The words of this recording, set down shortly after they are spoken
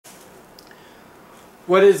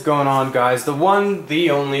What is going on, guys? The one, the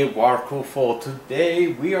only Warcoolful. Today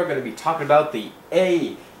we are going to be talking about the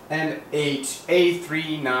AMH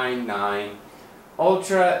A399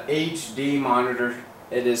 Ultra HD monitor.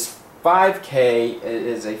 It is 5K. It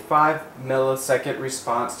is a 5 millisecond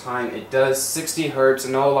response time. It does 60 Hertz. I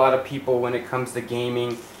know a lot of people, when it comes to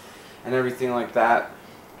gaming and everything like that,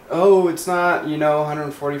 oh, it's not,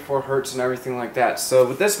 144 Hertz and everything like that. So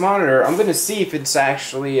with this monitor, I'm going to see if it's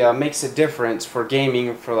actually makes a difference for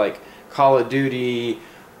gaming, for like Call of Duty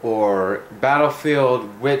or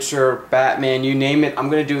Battlefield, Witcher, Batman, you name it. I'm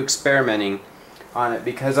going to do experimenting on it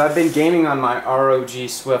because I've been gaming on my ROG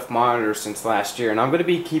Swift monitor since last year, and I'm going to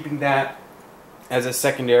be keeping that as a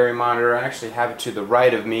secondary monitor. I actually have it to the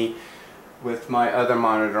right of me with my other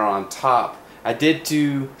monitor on top. I did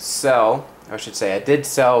sell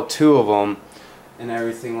 2 of them and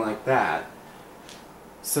everything like that.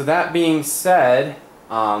 So that being said,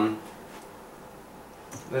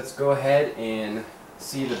 let's go ahead and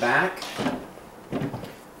see the back.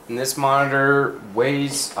 And this monitor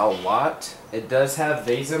weighs a lot. It does have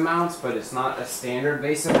VESA mounts, but it's not a standard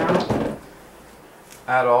VESA mount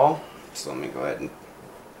at all. So let me go ahead and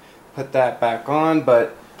put that back on.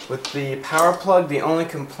 But with the power plug, the only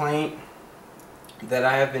complaint that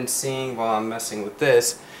I have been seeing while I'm messing with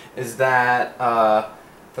this is that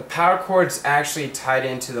the power cord's actually tied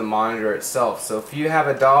into the monitor itself. So if you have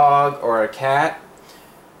a dog or a cat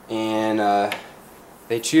and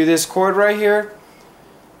they chew this cord right here,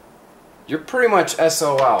 you're pretty much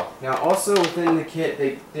SOL. Now also within the kit,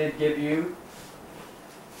 they did give you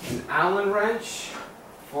an Allen wrench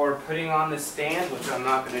for putting on the stand, which I'm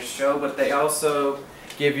not going to show, but they also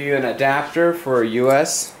give you an adapter for a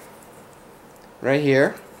US right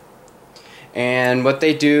here. And what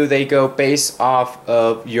they do, they go based off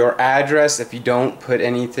of your address if you don't put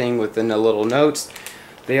anything within the little notes.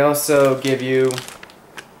 They also give you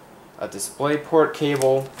a DisplayPort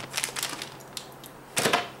cable,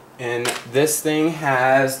 and this thing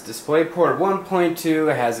has DisplayPort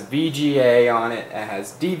 1.2, it has VGA on it, it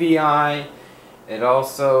has DVI, it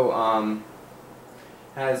also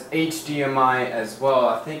has HDMI as well.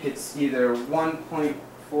 I think it's either 1.4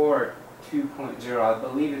 or 2.0, I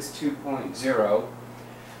believe it's 2.0.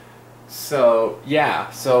 So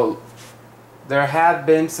yeah, so there have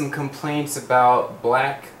been some complaints about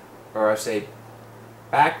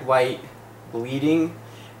backlight bleeding,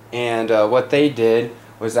 and what they did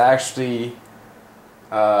was actually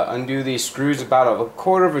undo these screws about a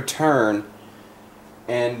quarter of a turn,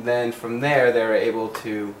 and then from there they were able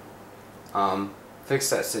to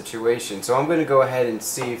fix that situation. So I'm going to go ahead and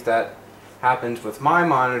see if that happens with my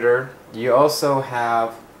monitor. You also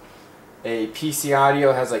have a PC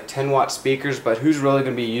audio, has like 10-watt speakers, but who's really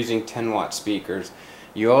going to be using 10-watt speakers?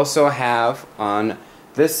 You also have on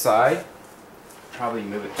this side, probably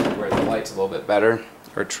move it to where the light's a little bit better,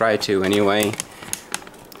 or try to anyway.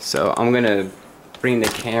 So I'm going to bring the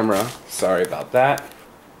camera, sorry about that,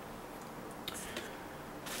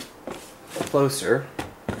 closer.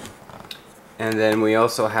 And then we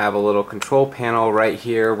also have a little control panel right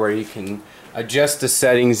here where you can adjust the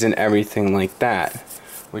settings and everything like that,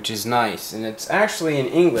 which is nice. And it's actually in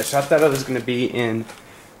English. I thought it was going to be in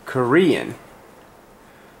Korean.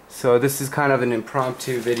 So this is kind of an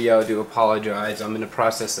impromptu video. I do apologize. I'm in the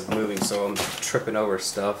process of moving, so I'm tripping over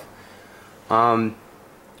stuff.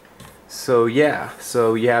 So yeah,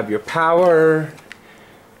 so you have your power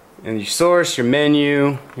and your source, your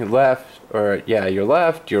menu, your left,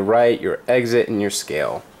 your right, your exit, and your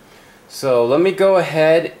scale. So let me go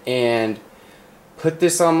ahead and put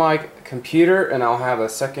this on my computer, and I'll have a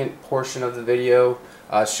second portion of the video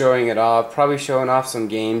showing it off, probably showing off some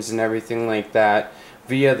games and everything like that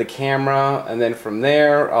via the camera, and then from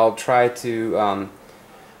there I'll try to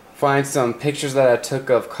find some pictures that I took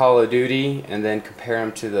of Call of Duty and then compare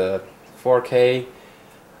them to the 4K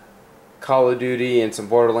Call of Duty and some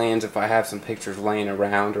Borderlands if I have some pictures laying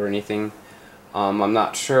around or anything. I'm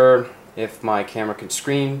not sure if my camera can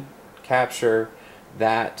screen capture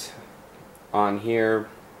that on here,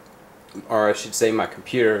 or I should say my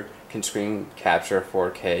computer can screen capture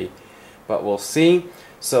 4K, but we'll see.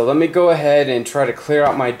 So let me go ahead and try to clear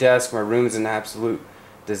out my desk. My room's an absolute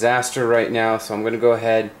disaster right now, so I'm going to go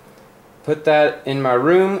ahead, put that in my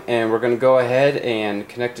room, and we're going to go ahead and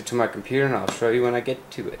connect it to my computer, and I'll show you when I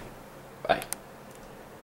get to it.